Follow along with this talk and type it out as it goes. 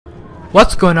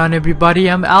What's going on,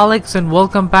 everybody? I'm Alex and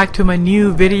welcome back to my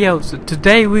new video. So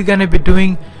today we're gonna be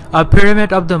doing a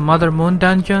Pyramid of the Mother Moon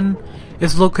dungeon.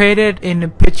 It's located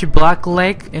in Pitch Black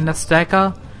Lake in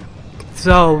Azteca.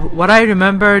 So what I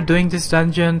remember doing this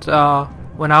dungeon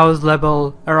when I was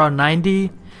level around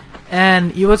 90,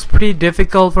 and it was pretty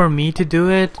difficult for me to do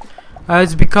it.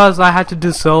 It's because I had to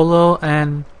do solo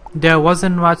and there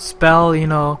wasn't much spell,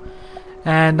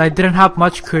 and I didn't have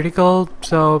much critical,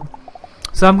 so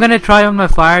I'm gonna try on my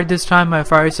fire this time. My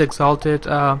fire is exalted,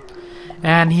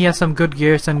 and he has some good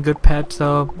gears and good pets,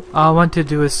 so I want to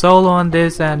do a solo on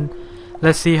this and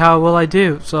let's see how well I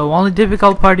do. So only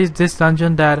difficult part is this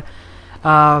dungeon that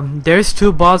there's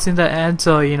two bosses in the end,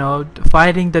 so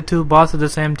fighting the two bosses at the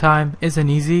same time isn't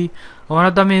easy. One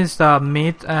of them is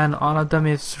Myth and one of them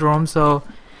is Storm, so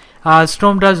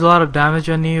Storm does a lot of damage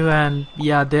on you, and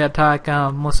yeah, they attack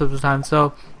most of the time.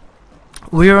 So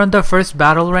we're on the first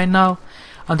battle right now.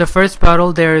 On the first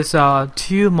battle there's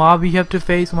two mobs you have to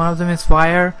face. One of them is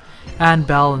fire and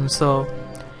balance.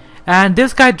 And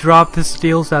this guy dropped his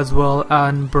steels as well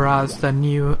and brass, the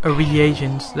new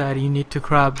reagents that you need to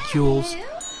grab jewels.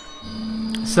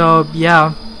 So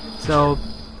yeah,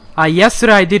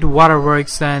 yesterday I did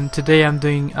waterworks and today I'm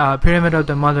doing Pyramid of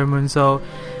the Mother Moon. So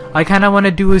I kinda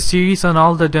wanna do a series on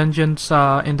all the dungeons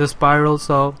in the spiral,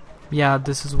 so yeah,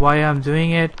 this is why I'm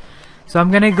doing it. So I'm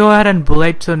gonna go ahead and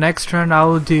bullet, so next turn I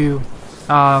will do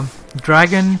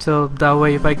dragon, so that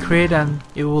way if I crit and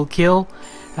it will kill,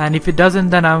 and if it doesn't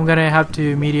then I'm gonna have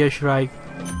to meteor strike.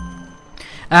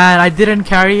 And I didn't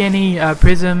carry any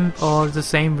prism or the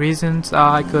same reasons.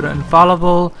 I could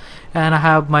infallible and I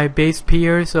have my base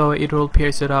pierce, so it will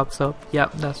pierce it up. So yeah,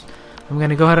 I'm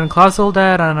gonna go ahead and close all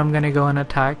that and I'm gonna go and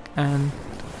attack, and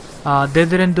they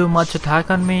didn't do much attack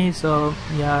on me, so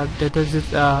yeah, there's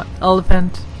this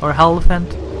elephant or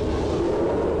elephant,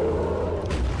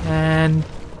 and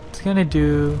it's gonna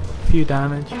do a few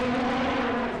damage.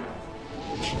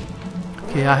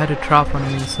 Okay, I had a trap on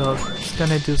me, so it's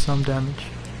gonna do some damage.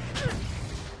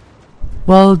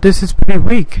 Well, this is pretty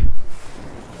weak.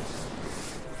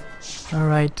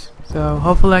 Alright, so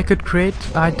hopefully I could crit.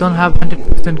 I don't have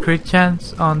 100% crit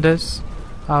chance on this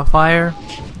fire.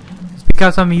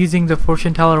 Because I'm using the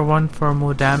fortune teller one for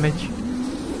more damage.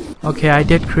 Okay, I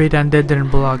did crit and they didn't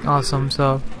block. Awesome.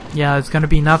 So yeah, it's gonna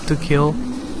be enough to kill.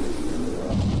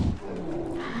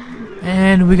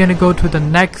 And we're gonna go to the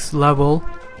next level.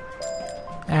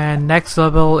 And next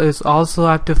level is also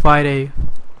I have to fight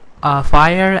a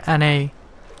fire and a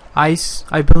ice,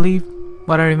 I believe,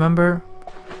 what I remember.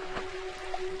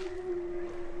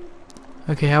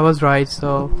 Okay, I was right.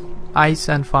 So ice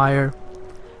and fire.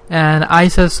 And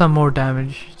ice has some more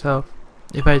damage, so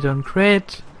if I don't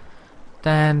crit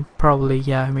then probably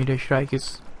yeah, meteor strike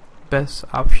is best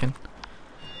option.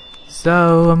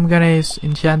 So I'm gonna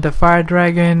enchant the fire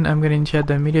dragon, I'm gonna enchant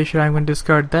the meteor strike, I'm gonna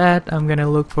discard that, I'm gonna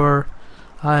look for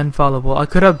infallible. I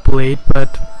could have blade,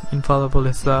 but infallible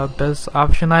is the best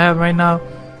option I have right now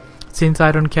since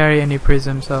I don't carry any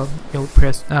prism, so it'll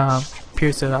pierce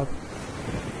it up.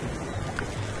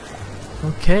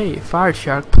 Okay, fire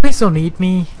shark, please don't eat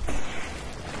me.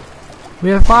 We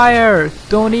have fire!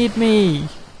 Don't eat me!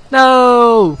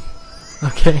 No!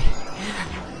 Okay.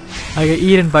 I get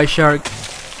eaten by shark.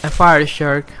 A fire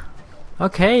shark.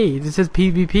 Okay, this is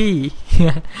PvP.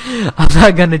 I'm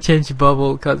not gonna change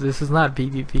bubble because this is not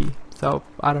PvP. So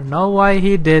I don't know why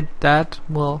he did that.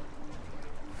 Well,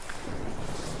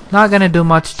 not gonna do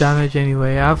much damage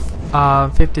anyway. I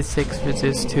have 56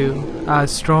 resist to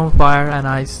storm, fire and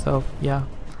ice, so yeah.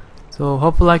 So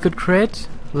hopefully I could crit,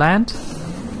 land.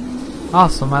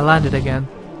 Awesome, I landed again.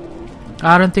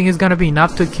 I don't think it's gonna be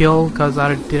enough to kill because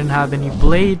I didn't have any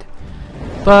blade,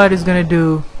 but it's gonna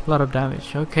do a lot of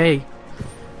damage. Okay,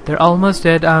 they're almost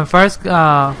dead. First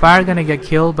fire gonna get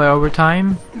killed by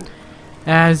overtime,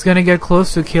 and it's gonna get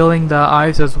close to killing the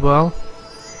ice as well.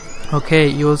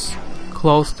 Okay, it was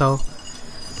close though.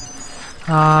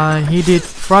 He did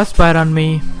frostbite on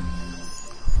me,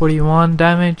 41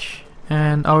 damage,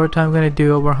 and overtime gonna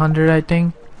do over 100 I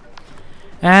think.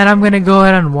 And I'm gonna go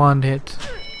ahead and one hit.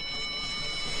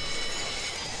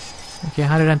 Okay,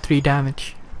 103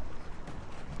 damage.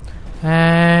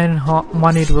 And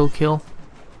one hit will kill.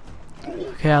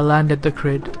 Okay, I landed the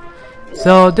crit.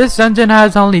 So this dungeon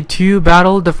has only two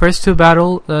battles. The first two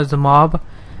battles is the mob.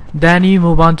 Then you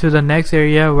move on to the next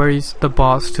area where is the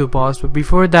boss, two boss. But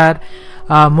before that,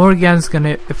 Morganthe's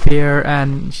gonna appear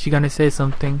and she's gonna say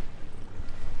something.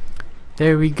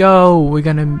 There we go. We're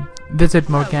gonna visit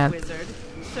Morganthe.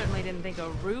 Certainly didn't think a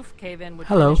roof cave-in would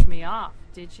Hello. finish me off,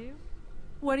 did you?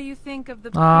 What do you think of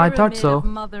the pyramid I thought so. of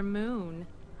Mother Moon?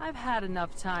 I've had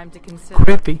enough time to consider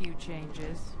Creepy. a few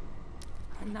changes.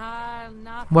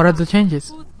 What are the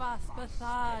changes?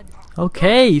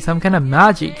 Okay, some kind of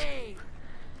magic.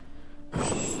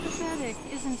 Pathetic,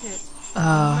 isn't it?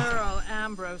 Merle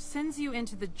Ambrose sends you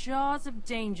into the jaws of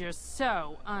danger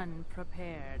so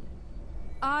unprepared.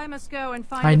 I must go and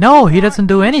find I know, he doesn't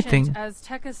do anything.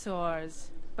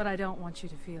 Aztecasaurs, but I don't want you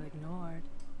to feel ignored.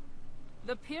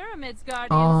 The pyramid's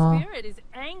guardian spirit is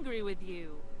angry with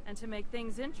you, and to make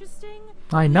things interesting,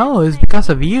 I know, it's because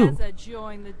of you. Neza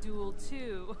joined the duel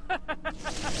too.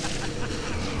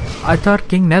 I thought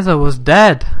King Neza was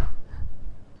dead.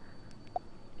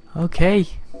 Okay,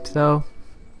 so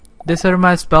this is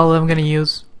my spell I'm gonna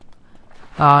use.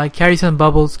 I carry some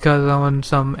bubbles because I want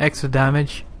some extra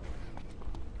damage.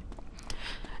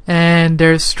 And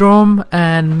there's Storm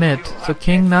and Myth. So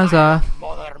King Neza.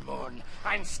 Mother Moon,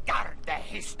 and scarred the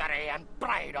history and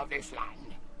pride of this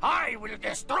land. I will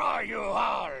destroy you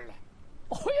all.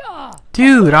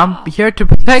 Dude, I'm here to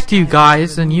protect you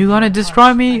guys, and you gonna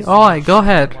destroy me? Alright, go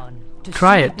ahead.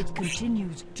 Try it. It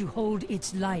continues to hold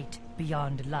its light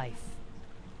beyond life.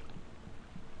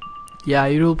 Yeah,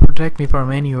 it will protect me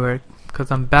from anywhere,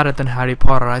 because I'm better than Harry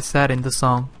Potter, I said in the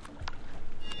song.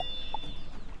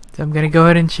 So I'm gonna go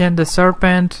ahead and enchant the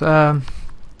serpent. I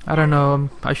don't know,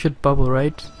 I should bubble,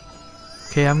 right?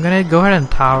 Okay, I'm gonna go ahead and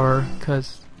tower,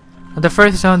 because the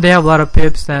first round they have a lot of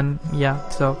pips, and yeah,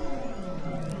 so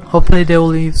hopefully they will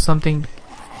leave something.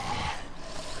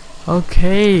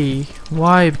 Okay,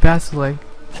 why Basilisk?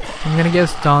 I'm gonna get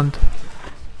stunned.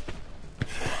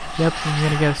 Yep, I'm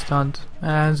gonna get stunned.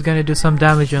 And it's gonna do some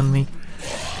damage on me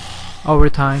over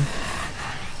time.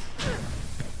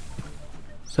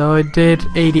 So it did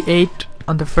 88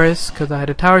 on the first because I had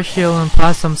a tower shield and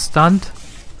plus I'm stunned.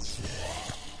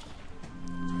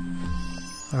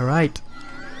 Alright.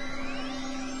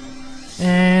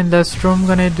 And the Storm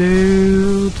gonna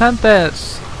do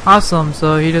Tempest. Awesome,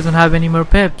 so he doesn't have any more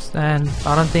pips, and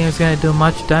I don't think it's gonna do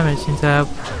much damage since I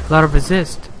have a lot of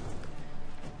resist.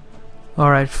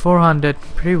 Alright, 400,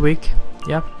 pretty weak,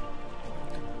 yep.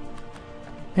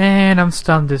 And I'm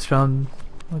stunned this round.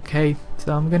 Okay,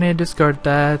 so I'm gonna discard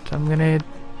that. I'm gonna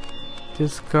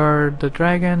discard the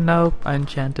dragon. Nope, I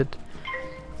enchanted.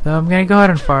 So I'm gonna go ahead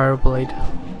and fire a blade.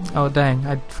 Oh dang,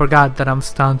 I forgot that I'm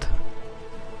stunned.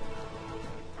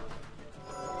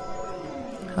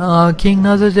 King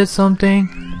Neza did something.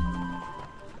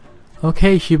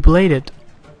 Okay, she bladed.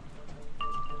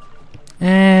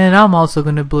 And I'm also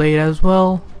gonna blade as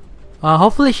well.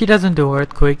 Hopefully she doesn't do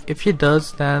earthquake. If she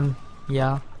does, then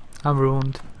yeah, I'm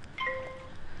ruined.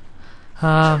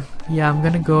 Yeah, I'm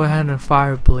gonna go ahead and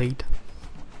fire blade.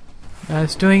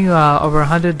 It's doing over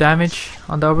 100 damage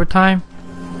on the overtime.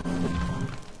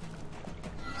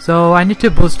 So I need to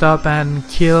boost up and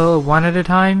kill one at a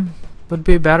time. Would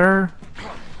be better.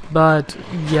 But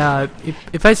yeah,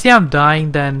 if I see I'm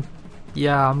dying, then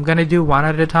yeah, I'm gonna do one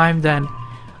at a time. Then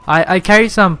I carry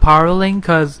some power link,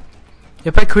 cause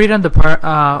if I create on the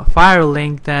fire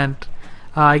link, then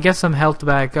I get some health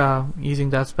back using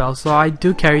that spell. So I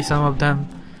do carry some of them,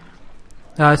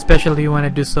 especially when I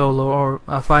do solo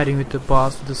or fighting with the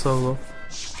boss with the solo.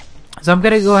 So I'm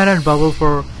gonna go ahead and bubble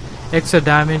for extra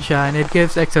damage, and it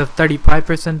gives extra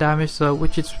 35% damage, so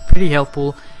which is pretty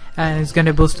helpful, and it's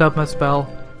gonna boost up my spell.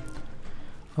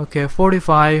 Okay,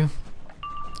 45.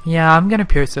 Yeah, I'm gonna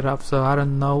pierce it up, so I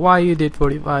don't know why you did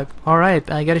 45. Alright,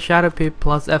 I get a Shadow Pip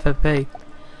plus FFA.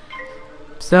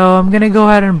 So I'm gonna go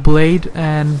ahead and blade,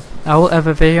 and I will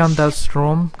FFA on that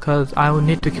Storm, cause I will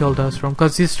need to kill that Storm,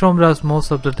 cause this Storm does most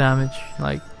of the damage.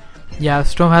 Like, yeah,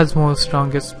 Storm has more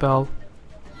strongest spell.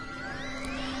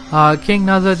 King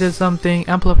Neza did something,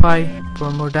 amplify for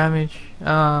more damage.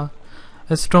 A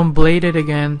Storm bladed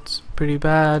again, it's pretty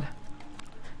bad.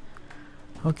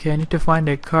 Okay, I need to find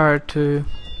a card to.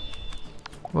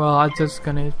 Well, I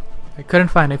couldn't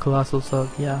find a Colossal, so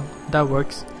yeah, that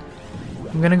works.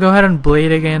 I'm gonna go ahead and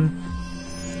blade again,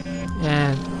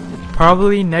 and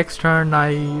probably next turn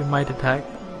I might attack,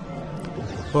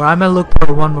 or I might look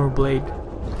for one more blade.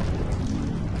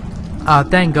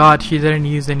 Thank God she didn't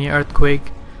use any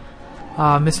earthquake.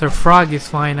 Mr. Frog is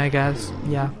fine, I guess.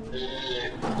 Yeah.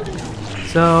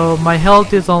 So my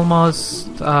health is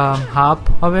almost half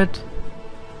of it.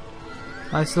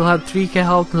 I still have 3k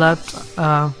health left,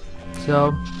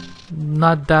 so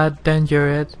not that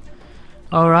dangerous.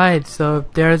 Alright, so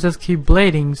there I just keep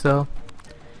blading, so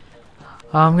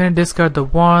I'm gonna discard the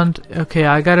wand. Okay,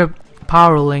 I got a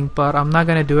power link, but I'm not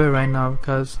gonna do it right now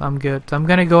because I'm good. So I'm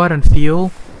gonna go ahead and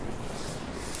fuel.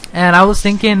 And I was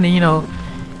thinking, you know,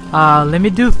 let me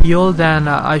do fuel, then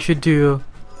I should do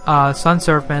Sun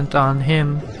Serpent on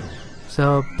him.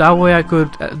 So that way I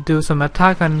could do some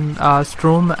attack on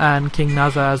Strom and King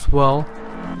Neza as well.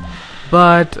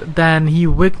 But then he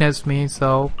weaknessed me,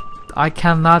 so I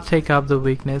cannot take up the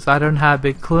weakness. I don't have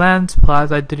big cleanse, plus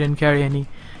I didn't carry any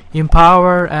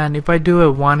empower, and if I do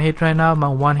a one hit right now, my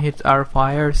one hits are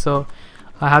fire, so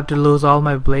I have to lose all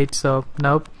my blades, so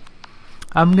nope.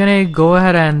 I'm gonna go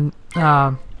ahead and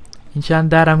enchant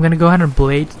that. I'm gonna go ahead and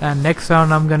blade, and next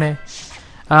round I'm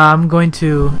going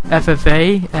to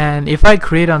FFA, and if I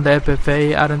crit on the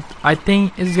FFA, I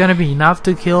think it's gonna be enough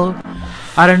to kill.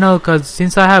 I don't know, cause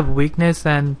since I have weakness,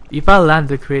 and if I land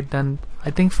the crit, then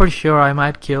I think for sure I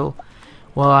might kill.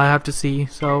 Well, I have to see.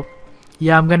 So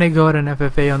yeah, I'm gonna go ahead and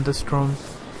FFA on the Strom,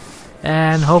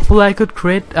 and hopefully I could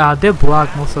crit. They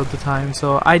block most of the time,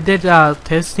 so I did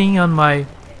testing on my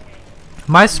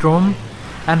Strom,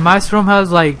 and my Strom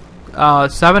has like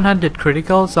 700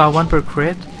 critical, so I went per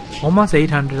crit, almost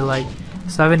 800, like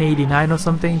 789 or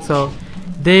something. So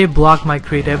they block my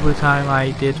crit every time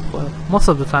I did. Well, most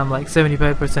of the time, like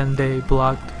 75% they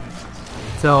blocked.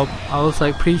 So I was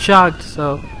like pretty shocked.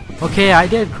 So okay, I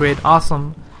did crit,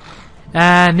 awesome,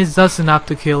 and it's just enough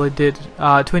to kill. It did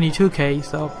 22k.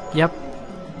 So yep.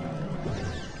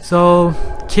 So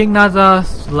King Neza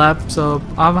left, so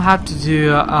I'm gonna have to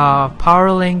do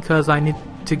power link because I need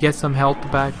to get some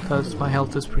health back because my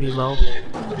health is pretty low,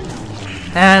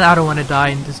 and I don't want to die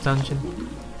in this dungeon.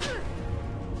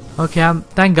 Okay,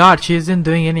 thank God she isn't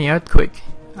doing any earthquake.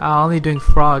 Only doing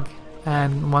frog,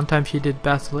 and one time she did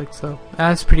basilisk, so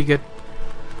that's pretty good.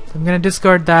 So I'm gonna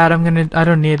discard that. I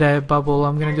don't need a bubble.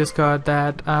 I'm gonna discard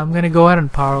that. I'm gonna go ahead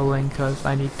and power link because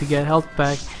I need to get health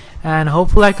back, and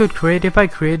hopefully I could crit. If I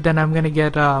crit, then I'm gonna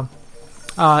get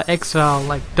extra,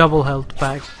 like double health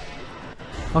back.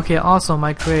 Okay, awesome,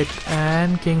 I crit,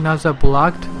 and King Neza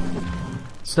blocked,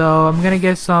 so I'm gonna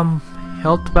get some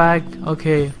health back.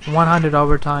 Okay, 100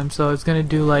 overtime, so it's gonna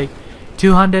do like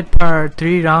 200 per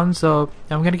 3 rounds, so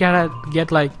I'm gonna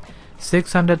get like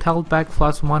 600 health back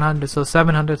plus 100, so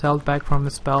 700 health back from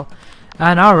the spell.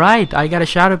 And alright, I got a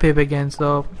shadow pip again,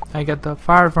 so I got the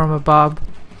fire from above.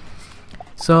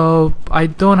 So I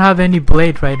don't have any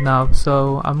blade right now,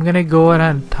 so I'm gonna go ahead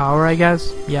and tower, I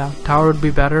guess. Yeah, tower would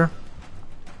be better.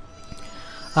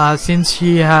 Since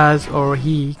she has, or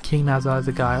he, King Neza is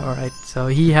a guy, alright, so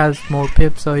he has more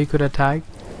pips, so he could attack.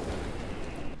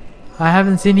 I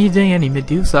haven't seen he doing any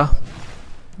Medusa.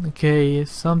 Okay,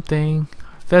 something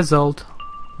fizzled.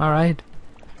 Alright.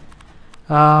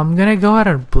 I'm gonna go ahead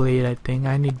and blade, I think.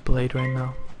 I need blade right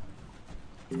now.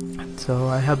 So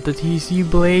I have the TC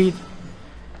blade,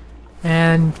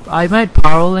 and I might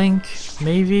power link,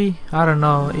 maybe, I don't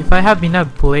know. If I have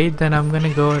enough blade, then I'm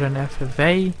gonna go ahead and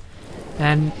FFA.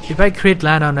 And if I crit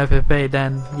land on FFA,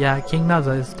 then yeah, King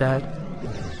Neza is dead.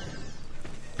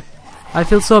 I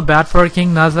feel so bad for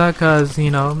King Neza because, you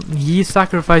know, he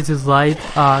sacrificed his life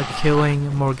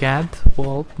killing Morganthe.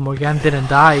 Well, Morganthe didn't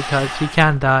die because she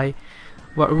can't die.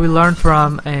 What we learned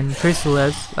from in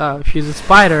Chrysalis, she's a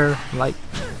spider. Like,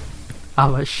 I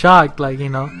was shocked, like, you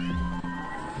know.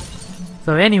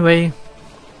 So anyway,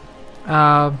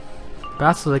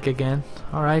 Basilisk again.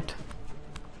 Alright.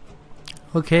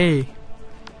 Okay.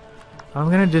 I'm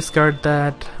gonna discard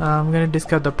that. I'm gonna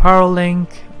discard the power link.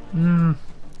 Can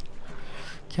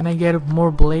I get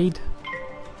more blade?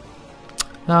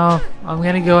 No, I'm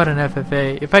gonna go at an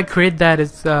FFA. If I crit that,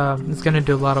 it's gonna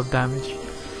do a lot of damage.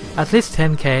 At least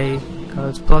 10k,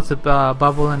 cause plus a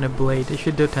bubble and a blade, it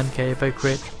should do 10k if I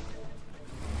crit.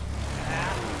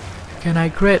 Can I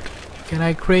crit? Can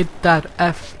I crit that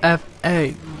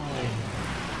FFA?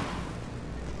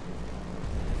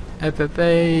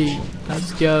 FFA,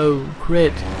 let's go,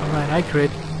 crit. Alright, I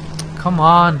crit. Come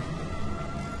on.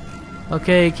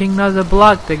 Okay, King Neza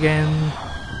blocked again.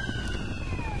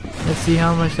 Let's see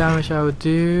how much damage I would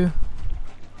do.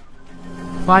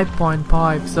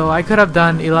 5.5, so I could have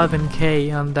done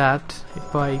 11k on that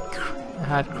if I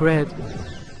had crit.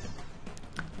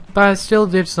 But I still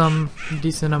did some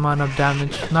decent amount of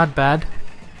damage, not bad.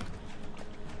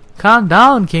 Calm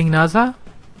down, King Neza.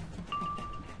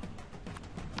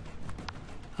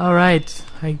 Alright,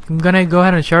 I'm gonna go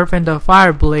ahead and sharpen the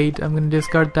fire blade. I'm gonna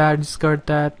discard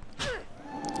that,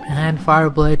 and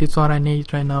fire blade is what I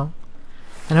need right now.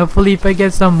 And hopefully if I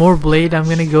get some more blade, I'm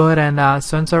gonna go ahead and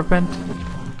Sun Serpent.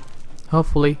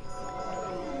 Hopefully.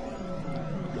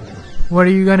 What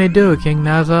are you gonna do, King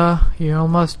Neza? You're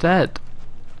almost dead.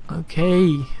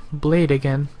 Okay, blade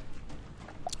again.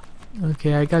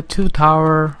 Okay, I got 2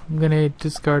 tower. I'm gonna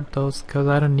discard those because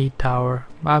I don't need tower.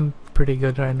 I'm pretty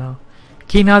good right now.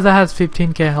 King Neza has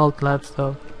 15k health left,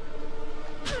 so.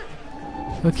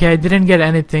 Okay, I didn't get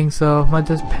anything, so I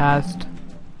just passed.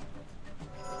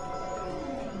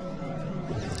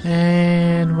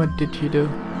 And what did she do?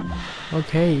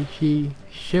 Okay, she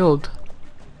shield.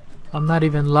 I'm not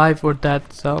even live for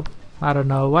that, so I don't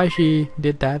know why she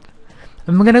did that.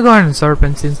 I'm gonna go ahead and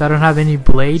serpent since I don't have any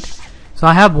blade. So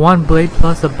I have one blade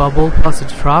plus a bubble plus a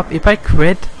drop. If I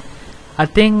crit, I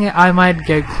think I might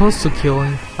get close to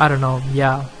killing. I don't know.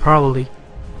 Yeah, probably.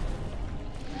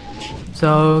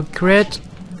 So crit,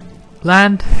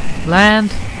 land.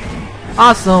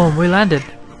 Awesome, we landed.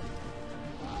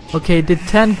 Okay, did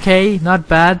 10k, not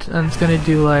bad, and it's gonna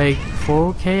do like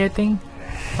 4k I think.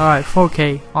 Alright,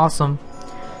 4k, awesome.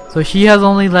 So she has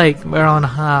only like around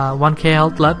 1k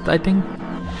health left I think.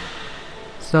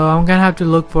 So I'm gonna have to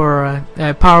look for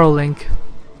a power link.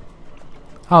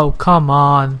 Oh come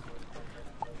on.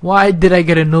 Why did I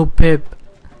get a noob pip?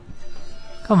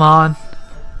 Come on.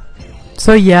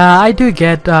 So yeah, I do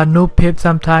get noob pip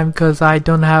sometime because I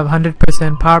don't have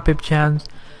 100% power pip chance.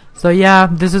 So yeah,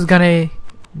 this is gonna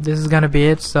be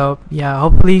it. So yeah,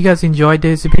 hopefully you guys enjoyed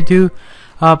this. If you do,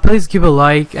 please give a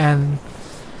like and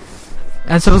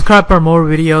subscribe for more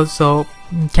videos. So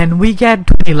can we get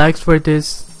 20 likes for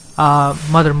this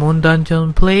Mother Moon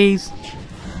dungeon, please?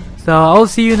 So I'll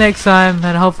see you next time,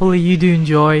 and hopefully you do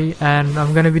enjoy. And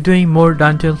I'm gonna be doing more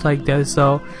dungeons like this.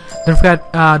 So don't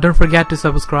forget to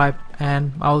subscribe.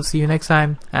 And I'll see you next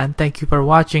time. And thank you for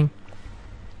watching.